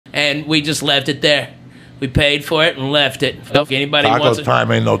and we just left it there. We paid for it and left it. If anybody Taco wants it.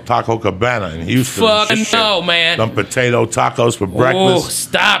 time ain't no Taco Cabana in Houston. Fuck no, man. Some potato tacos for breakfast. Oh,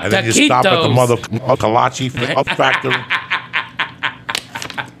 stop. And then you stop at the Taquitos. mother Kalachi factory.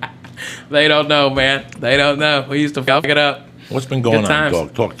 They don't know, man. They don't know. We used to fuck it up. What's been going Good on, times.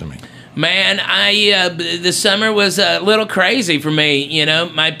 dog? Talk to me. Man, the summer was a little crazy for me. You know,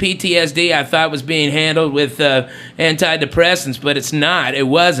 my PTSD I thought was being handled with antidepressants, but it's not. It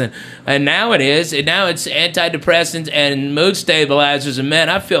wasn't, and now it is. And now it's antidepressants and mood stabilizers. And man,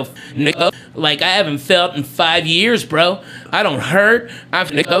 I feel like I haven't felt in 5 years, bro. I don't hurt.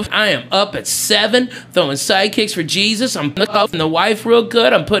 I am up at 7, throwing sidekicks for Jesus. I'm fucking the wife real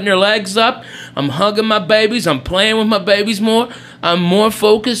good. I'm putting her legs up. I'm hugging my babies. I'm playing with my babies more. I'm more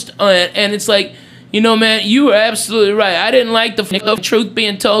focused on it. And it's like, you know, man, you were absolutely right. I didn't like the truth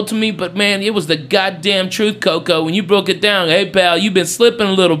being told to me, but man, it was the goddamn truth, Coco. When you broke it down, hey, pal, you've been slipping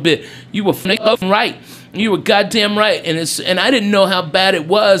a little bit. You were right. You were goddamn right. And I didn't know how bad it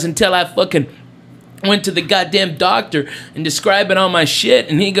was until I fucking went to the goddamn doctor and describing all my shit,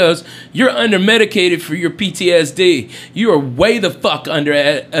 and he goes, you're under medicated for your PTSD. You are way the fuck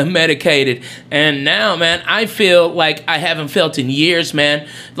under medicated. And now, man, I feel like I haven't felt in years, man.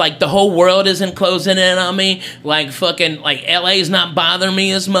 Like the whole world isn't closing in on me. Like fucking, like LA's not bothering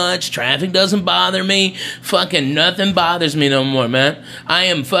me as much. Traffic doesn't bother me. Fucking nothing bothers me no more, man. I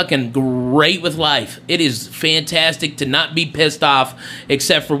am fucking great with life. It is fantastic to not be pissed off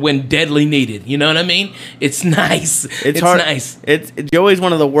except for when deadly needed. You know what I mean? It's nice. It's hard. Nice. It's always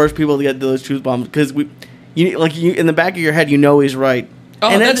one of the worst people to get those truth bombs because you in the back of your head, you know he's right. Oh,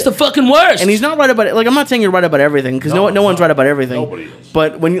 and that's the fucking worst. And he's not right about it. Like, I'm not saying you're right about everything because no one's right about everything. Nobody is.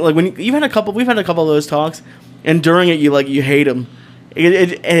 But we've had a couple of those talks, and during it, you hate him.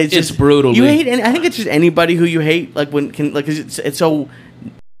 It's just brutal. You hate, and I think it's just anybody who you hate. Like it's so.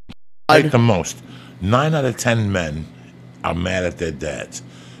 I hate the most. 9 out of 10 men are mad at their dads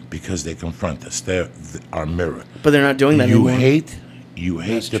because they confront us. They're our mirror. But they're not doing that anymore. You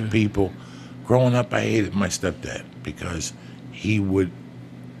hate the people. Growing up, I hated my stepdad because he would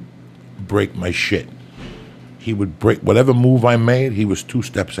break my shit. He would break whatever move I made. He was 2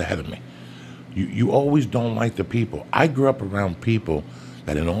 steps ahead of me. You always don't like the people. I grew up around people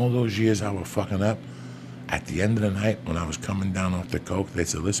that in all those years I was fucking up, at the end of the night when I was coming down off the coke, they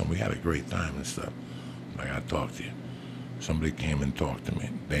said, listen, we had a great time and stuff. I gotta talk to you. Somebody came and talked to me.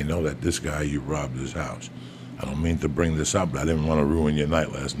 They know that this guy, you robbed his house. I don't mean to bring this up, but I didn't want to ruin your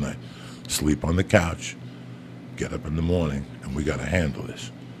night last night. Sleep on the couch, get up in the morning, and we got to handle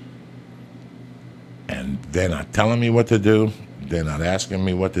this. And they're not telling me what to do. They're not asking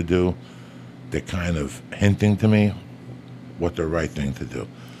me what to do. They're kind of hinting to me what the right thing to do.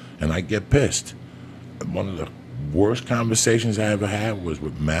 And I get pissed. One of the worst conversations I ever had was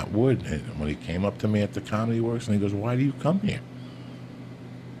with Matt Wood, and when he came up to me at the Comedy Works, and he goes, why do you come here?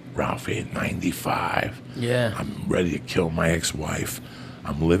 Ralphie, at 95. Yeah. I'm ready to kill my ex-wife.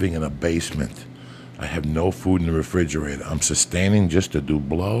 I'm living in a basement. I have no food in the refrigerator. I'm sustaining just to do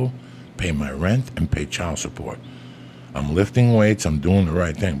blow, pay my rent, and pay child support. I'm lifting weights. I'm doing the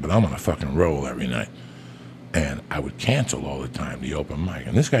right thing, but I'm on a fucking roll every night. And I would cancel all the time, the open mic.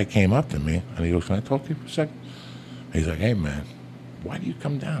 And this guy came up to me, and he goes, can I talk to you for a second? He's like, hey, man, why do you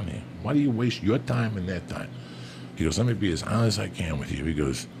come down here? Why do you waste your time and their time? He goes, let me be as honest as I can with you. He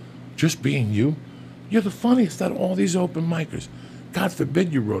goes, just being you, you're the funniest out of all these open micers. God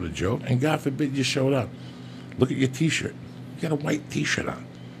forbid you wrote a joke, and God forbid you showed up. Look at your T-shirt. You got a white T-shirt on.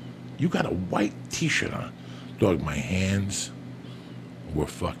 You got a white T-shirt on. Dog, my hands were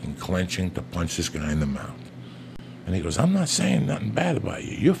fucking clenching to punch this guy in the mouth. And he goes, I'm not saying nothing bad about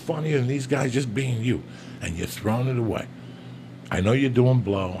you. You're funnier than these guys just being you. And you're throwing it away. I know you're doing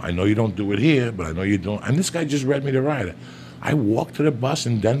blow. I know you don't do it here, but I know you're doing... And this guy just read me the rider. I walked to the bus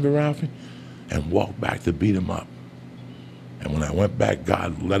in Denver, Ralphie, and walked back to beat him up. And when I went back,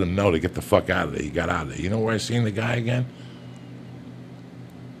 God let him know to get the fuck out of there. He got out of there. You know where I seen the guy again?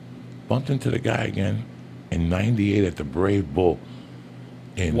 Bumped into the guy again in 98 at the Brave Bull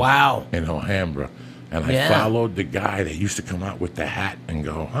in Alhambra. And I followed the guy that used to come out with the hat and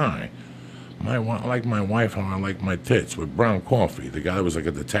go, hi, I like my wife how I like my tits with brown coffee. The guy was like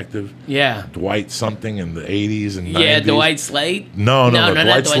a detective. Yeah. Dwight something in the 80s and 90s. Yeah, Dwight Slade? No,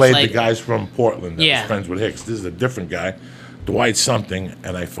 Dwight Slade, Slade. the guy's from Portland that was friends with Hicks. This is a different guy, Dwight something,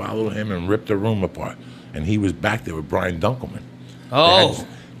 and I followed him and ripped the room apart. And he was back there with Brian Dunkelman. Oh.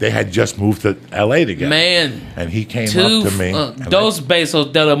 They had just moved to L.A. together. Man. And he came up to me. Dos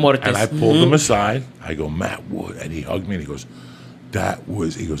besos de la muerte. And I pulled him aside. I go, Matt Wood. And he hugged me and he goes,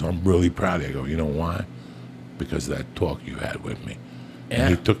 he goes, I'm really proud of you. I go, you know why? Because of that talk you had with me. Yeah.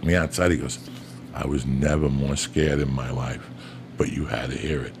 And he took me outside. He goes, I was never more scared in my life, but you had to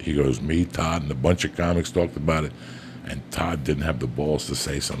hear it. He goes, me, Todd, and a bunch of comics talked about it, and Todd didn't have the balls to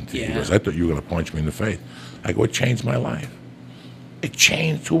say something to you. He goes, I thought you were going to punch me in the face. I go, it changed my life. It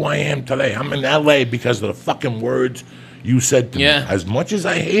changed who I am today. I'm in L.A. because of the fucking words you said to me. As much as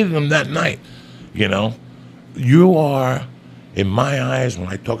I hated them that night, you know, you are, in my eyes, when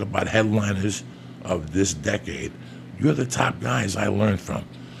I talk about headliners of this decade, you're the top guys I learned from.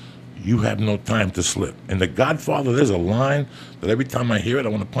 You have no time to slip. In The Godfather, there's a line that every time I hear it, I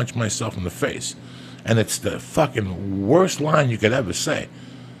want to punch myself in the face. And it's the fucking worst line you could ever say.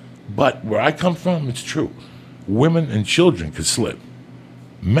 But where I come from, it's true. Women and children could slip.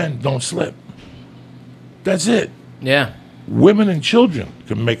 Men don't slip. That's it. Yeah. Women and children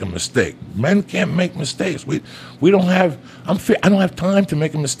can make a mistake. Men can't make mistakes. We don't have. I don't have time to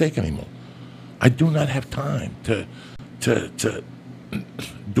make a mistake anymore. I do not have time to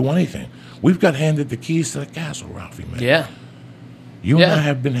do anything. We've got handed the keys to the castle, Ralphie, man. Yeah. You and I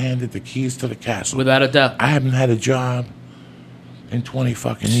have been handed the keys to the castle. Without a doubt. I haven't had a job in 20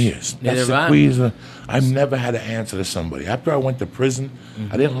 fucking years. Neither That's have I. the queasy. I've never had to answer to somebody. After I went to prison,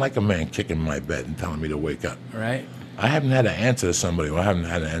 I didn't like a man kicking my bed and telling me to wake up. Right. I haven't had to answer to somebody, or I haven't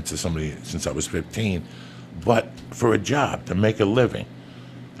had to answer to somebody since I was 15, but for a job, to make a living.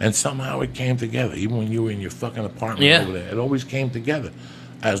 And somehow it came together, even when you were in your fucking apartment over there. It always came together.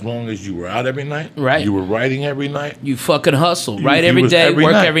 As long as you were out every night, right? You were writing every night. You fucking hustle, right? Every day,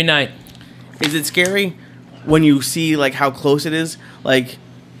 work every night. Is it scary when you see like how close it is? Like,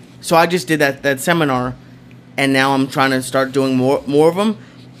 so I just did that seminar, and now I'm trying to start doing more of them.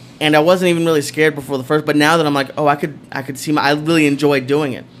 And I wasn't even really scared before the first, but now that I'm like, oh, I could see I really enjoy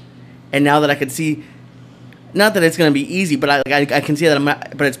doing it, and now that I could see, not that it's gonna be easy, but I can see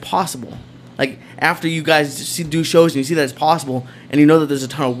that but it's possible. Like after you guys do shows and you see that it's possible, and you know that there's a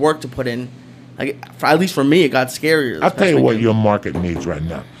ton of work to put in, like at least for me, it got scarier. I'll tell you what your market needs right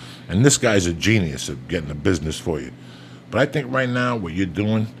now, and this guy's a genius at getting a business for you. But I think right now what you're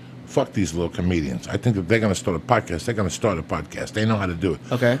doing, fuck these little comedians. I think if they're going to start a podcast, they're going to start a podcast. They know how to do it.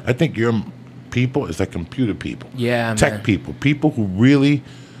 Okay. I think your people is like computer people. Yeah, tech people. People who really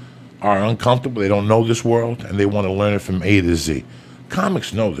are uncomfortable. They don't know this world, and they want to learn it from A to Z.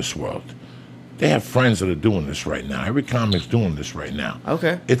 Comics know this world. They have friends that are doing this right now. Every comic's doing this right now.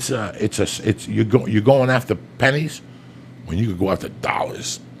 Okay. You're going after pennies when you could go after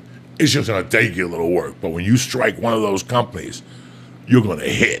dollars. It's just going to take you a little work. But when you strike one of those companies, you're going to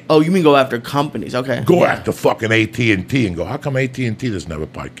hit. Oh, you mean go after companies? Okay. Go after fucking AT&T and go, how come AT&T doesn't have a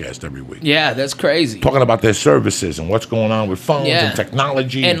podcast every week? Yeah, that's crazy. Talking about their services and what's going on with phones and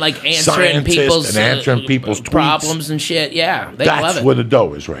technology and like answering people's tweets. problems and shit. Yeah, they love it. That's where the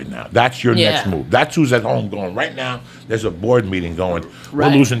dough is right now. That's your next move. That's who's at home going right now. There's a board meeting going. We're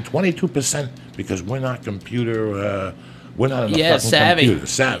losing 22% because we're not computer. We're not enough fucking computer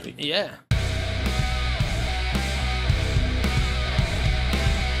savvy. Yeah.